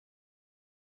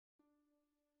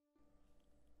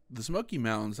The Smoky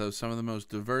Mountains have some of the most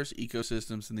diverse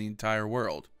ecosystems in the entire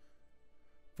world.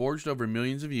 Forged over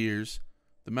millions of years,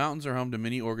 the mountains are home to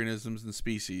many organisms and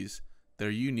species that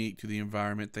are unique to the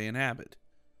environment they inhabit.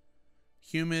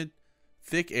 Humid,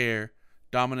 thick air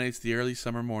dominates the early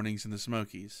summer mornings in the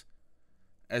Smokies.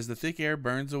 As the thick air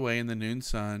burns away in the noon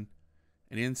sun,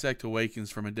 an insect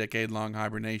awakens from a decade-long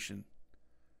hibernation.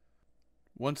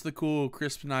 Once the cool,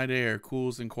 crisp night air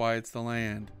cools and quiets the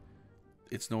land,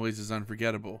 its noise is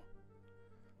unforgettable.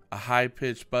 A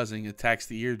high-pitched buzzing attacks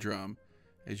the eardrum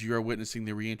as you are witnessing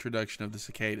the reintroduction of the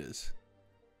cicadas.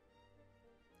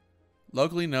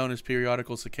 Locally known as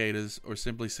periodical cicadas, or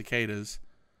simply cicadas,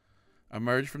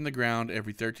 emerge from the ground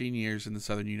every 13 years in the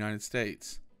southern United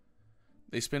States.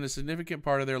 They spend a significant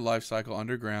part of their life cycle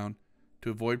underground to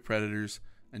avoid predators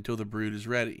until the brood is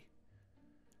ready.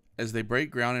 As they break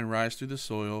ground and rise through the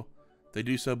soil, they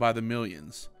do so by the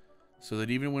millions, so that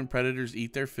even when predators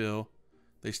eat their fill,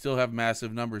 they still have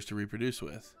massive numbers to reproduce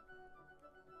with.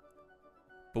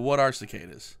 But what are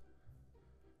cicadas?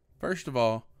 First of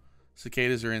all,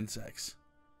 cicadas are insects.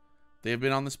 They have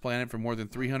been on this planet for more than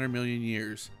 300 million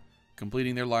years,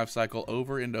 completing their life cycle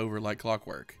over and over like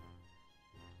clockwork.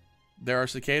 There are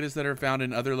cicadas that are found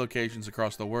in other locations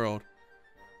across the world,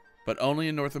 but only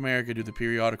in North America do the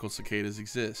periodical cicadas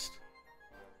exist.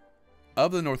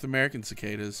 Of the North American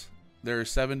cicadas, there are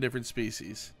 7 different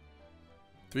species.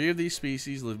 3 of these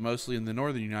species live mostly in the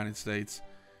northern United States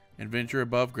and venture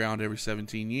above ground every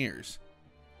 17 years.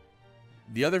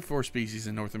 The other 4 species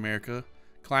in North America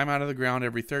climb out of the ground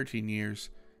every 13 years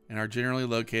and are generally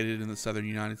located in the southern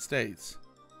United States.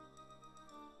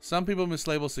 Some people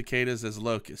mislabel cicadas as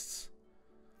locusts.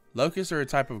 Locusts are a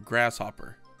type of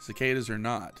grasshopper. Cicadas are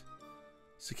not.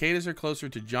 Cicadas are closer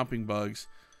to jumping bugs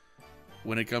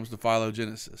when it comes to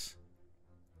phylogenesis.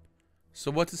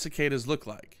 So what do cicadas look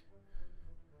like?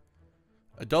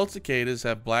 Adult cicadas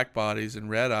have black bodies and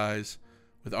red eyes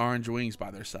with orange wings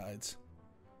by their sides.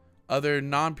 Other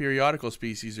non-periodical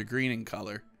species are green in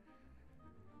color,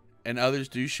 and others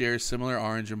do share a similar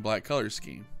orange and black color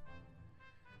scheme.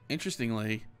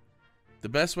 Interestingly, the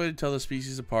best way to tell the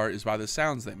species apart is by the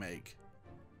sounds they make.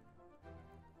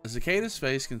 A cicada's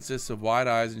face consists of wide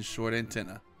eyes and short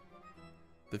antennae.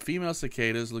 The female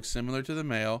cicadas look similar to the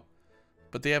male,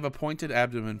 but they have a pointed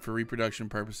abdomen for reproduction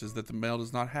purposes that the male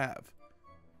does not have.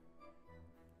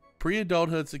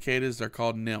 Pre-adulthood cicadas are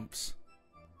called nymphs.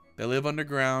 They live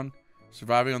underground,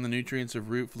 surviving on the nutrients of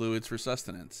root fluids for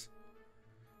sustenance.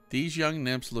 These young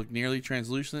nymphs look nearly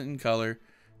translucent in color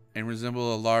and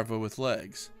resemble a larva with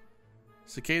legs.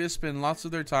 Cicadas spend lots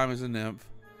of their time as a nymph,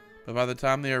 but by the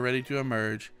time they are ready to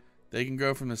emerge, they can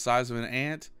grow from the size of an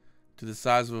ant to the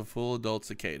size of a full adult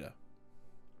cicada.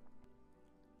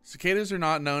 Cicadas are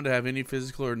not known to have any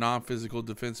physical or non-physical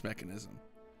defense mechanism.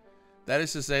 That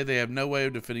is to say, they have no way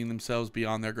of defending themselves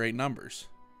beyond their great numbers.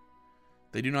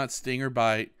 They do not sting or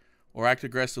bite, or act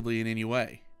aggressively in any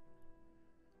way.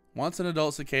 Once an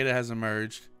adult cicada has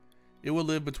emerged, it will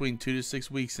live between 2 to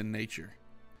 6 weeks in nature.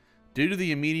 Due to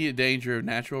the immediate danger of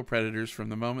natural predators from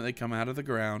the moment they come out of the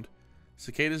ground,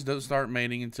 cicadas don't start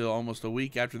mating until almost a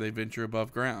week after they venture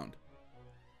above ground.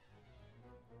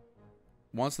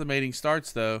 Once the mating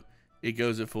starts, though, it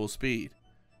goes at full speed.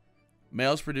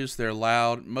 Males produce their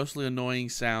loud, mostly annoying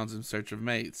sounds in search of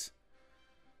mates.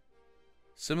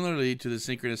 Similarly to the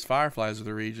synchronous fireflies of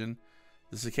the region,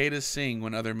 the cicadas sing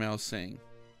when other males sing.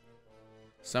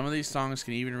 Some of these songs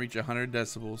can even reach 100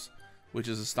 decibels, which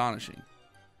is astonishing.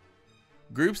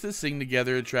 Groups that sing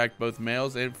together attract both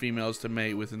males and females to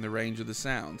mate within the range of the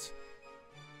sounds.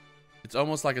 It's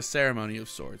almost like a ceremony of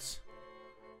sorts.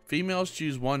 Females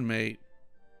choose one mate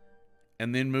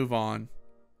and then move on,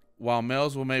 while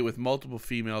males will mate with multiple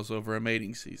females over a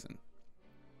mating season.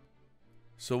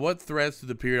 So what threats do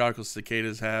the periodical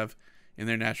cicadas have in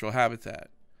their natural habitat?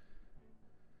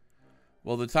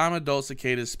 Well, the time adult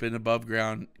cicadas spend above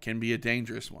ground can be a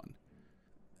dangerous one.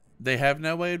 They have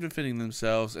no way of defending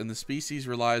themselves, and the species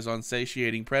relies on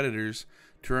satiating predators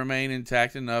to remain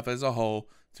intact enough as a whole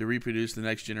to reproduce the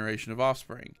next generation of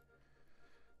offspring.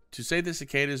 To say that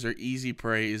cicadas are easy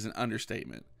prey is an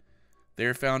understatement. They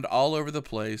are found all over the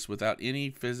place without any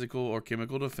physical or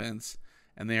chemical defense,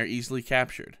 and they are easily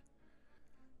captured.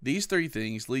 These 3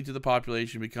 things lead to the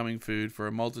population becoming food for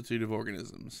a multitude of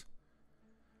organisms.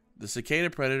 The cicada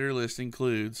predator list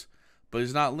includes, but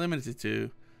is not limited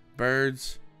to,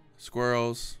 birds,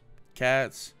 squirrels,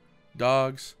 cats,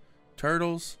 dogs,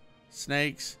 turtles,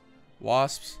 snakes,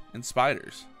 wasps, and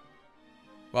spiders.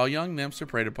 While young nymphs are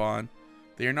preyed upon,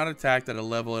 they are not attacked at a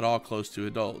level at all close to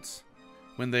adults.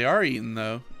 When they are eaten,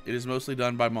 though, it is mostly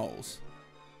done by moles.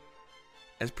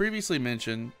 As previously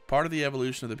mentioned, part of the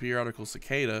evolution of the periodical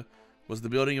cicada was the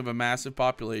building of a massive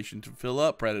population to fill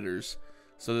up predators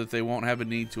so that they won't have a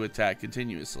need to attack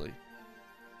continuously.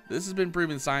 This has been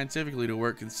proven scientifically to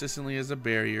work consistently as a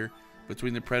barrier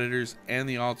between the predators and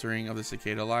the altering of the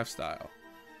cicada lifestyle.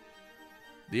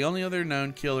 The only other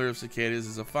known killer of cicadas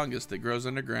is a fungus that grows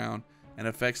underground and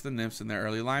affects the nymphs in their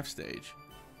early life stage.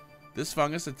 This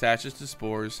fungus attaches to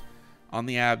spores on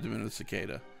the abdomen of the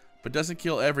cicada, but doesn't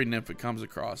kill every nymph it comes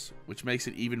across, which makes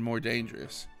it even more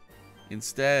dangerous.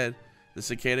 Instead, the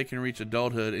cicada can reach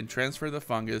adulthood and transfer the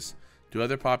fungus to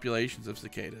other populations of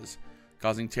cicadas,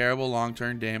 causing terrible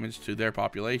long-term damage to their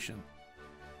population.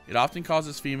 It often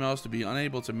causes females to be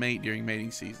unable to mate during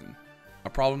mating season, a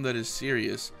problem that is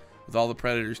serious with all the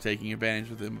predators taking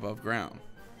advantage of them above ground.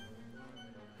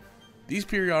 These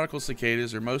periodical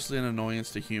cicadas are mostly an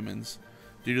annoyance to humans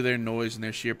due to their noise and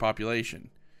their sheer population.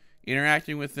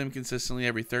 Interacting with them consistently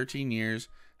every 13 years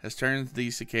has turned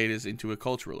these cicadas into a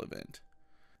cultural event.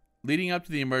 Leading up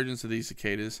to the emergence of these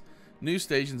cicadas, news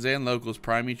stations and locals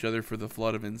prime each other for the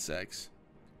flood of insects.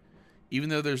 Even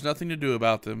though there's nothing to do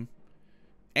about them,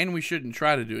 and we shouldn't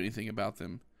try to do anything about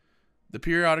them, the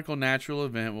periodical natural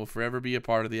event will forever be a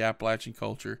part of the Appalachian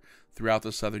culture throughout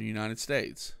the southern United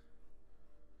States.